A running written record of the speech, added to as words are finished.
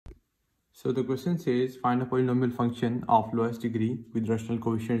So the question says find a polynomial function of lowest degree with rational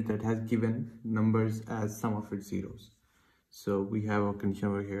coefficients that has given numbers as sum of its zeros. So we have a condition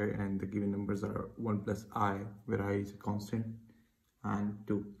over here and the given numbers are 1 plus I, where I is a constant, and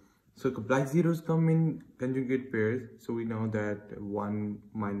 2. So black zeros come in conjugate pairs, so we know that 1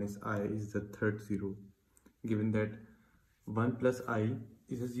 minus I is the third zero, given that 1 plus I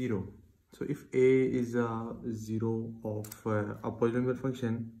is a 0. So if a is a 0 of a polynomial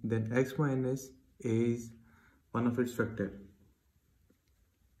function, then x minus a is one of its vector.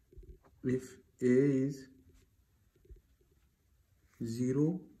 If a is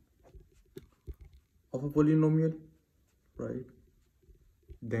 0 of a polynomial, right,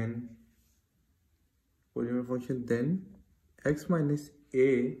 then polynomial function, then x minus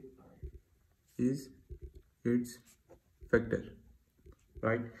a is its vector,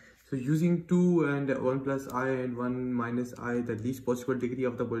 right? So using 2 and 1 plus I and 1 minus I, the least possible degree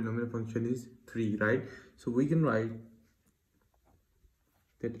of the polynomial function is 3, right? So we can write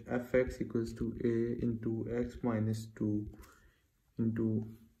that fx equals to a into x minus 2 into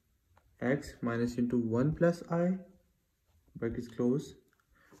x minus into 1 plus I, brackets close,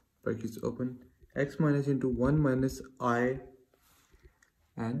 brackets open, x minus into 1 minus I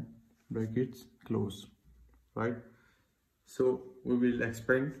and brackets close, right? So we will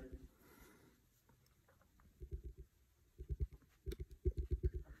expand.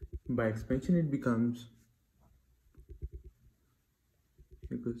 By expansion it becomes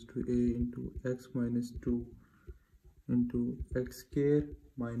equals to a into x minus 2 into x square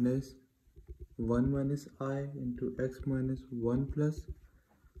minus 1 minus I into x minus 1 plus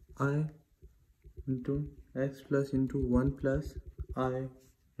I into x plus into 1 plus I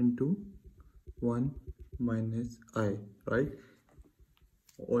into 1 minus I, right?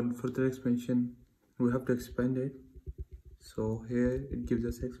 On further expansion we have to expand it. So here it gives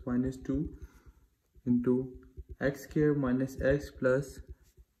us x minus 2 into x square minus x plus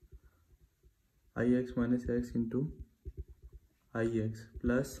ix minus x into ix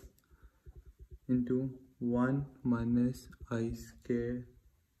plus into 1 minus I square,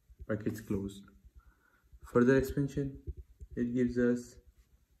 brackets closed. Further expansion, it gives us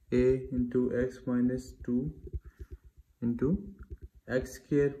a into x minus 2 into x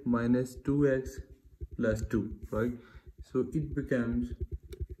square minus 2x plus 2, right? So it becomes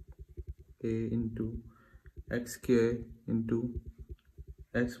a into x square into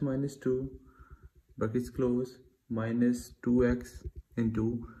x minus 2, brackets close, minus 2x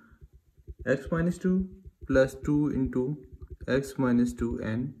into x minus 2 plus 2 into x minus 2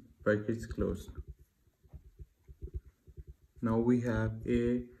 and brackets closed. Now we have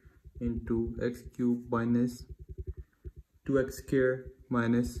a into x cube minus 2x square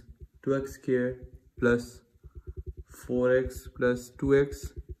minus 2x square plus 4x plus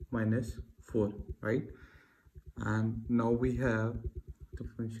 2x minus 4, right? And now we have the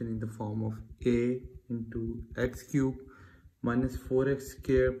function in the form of a into x cube minus 4x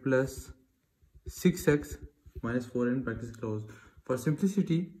square plus 6x minus 4 and brackets closed. For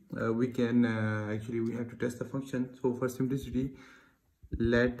simplicity, we can we have to test the function. So for simplicity,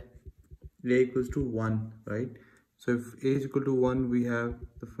 let a equals to 1, right? So if a is equal to 1, we have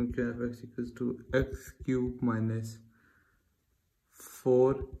the function of x equals to x cube minus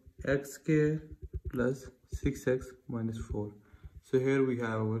 4x square plus 6x minus 4. So here we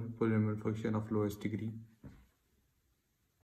have our polynomial function of lowest degree.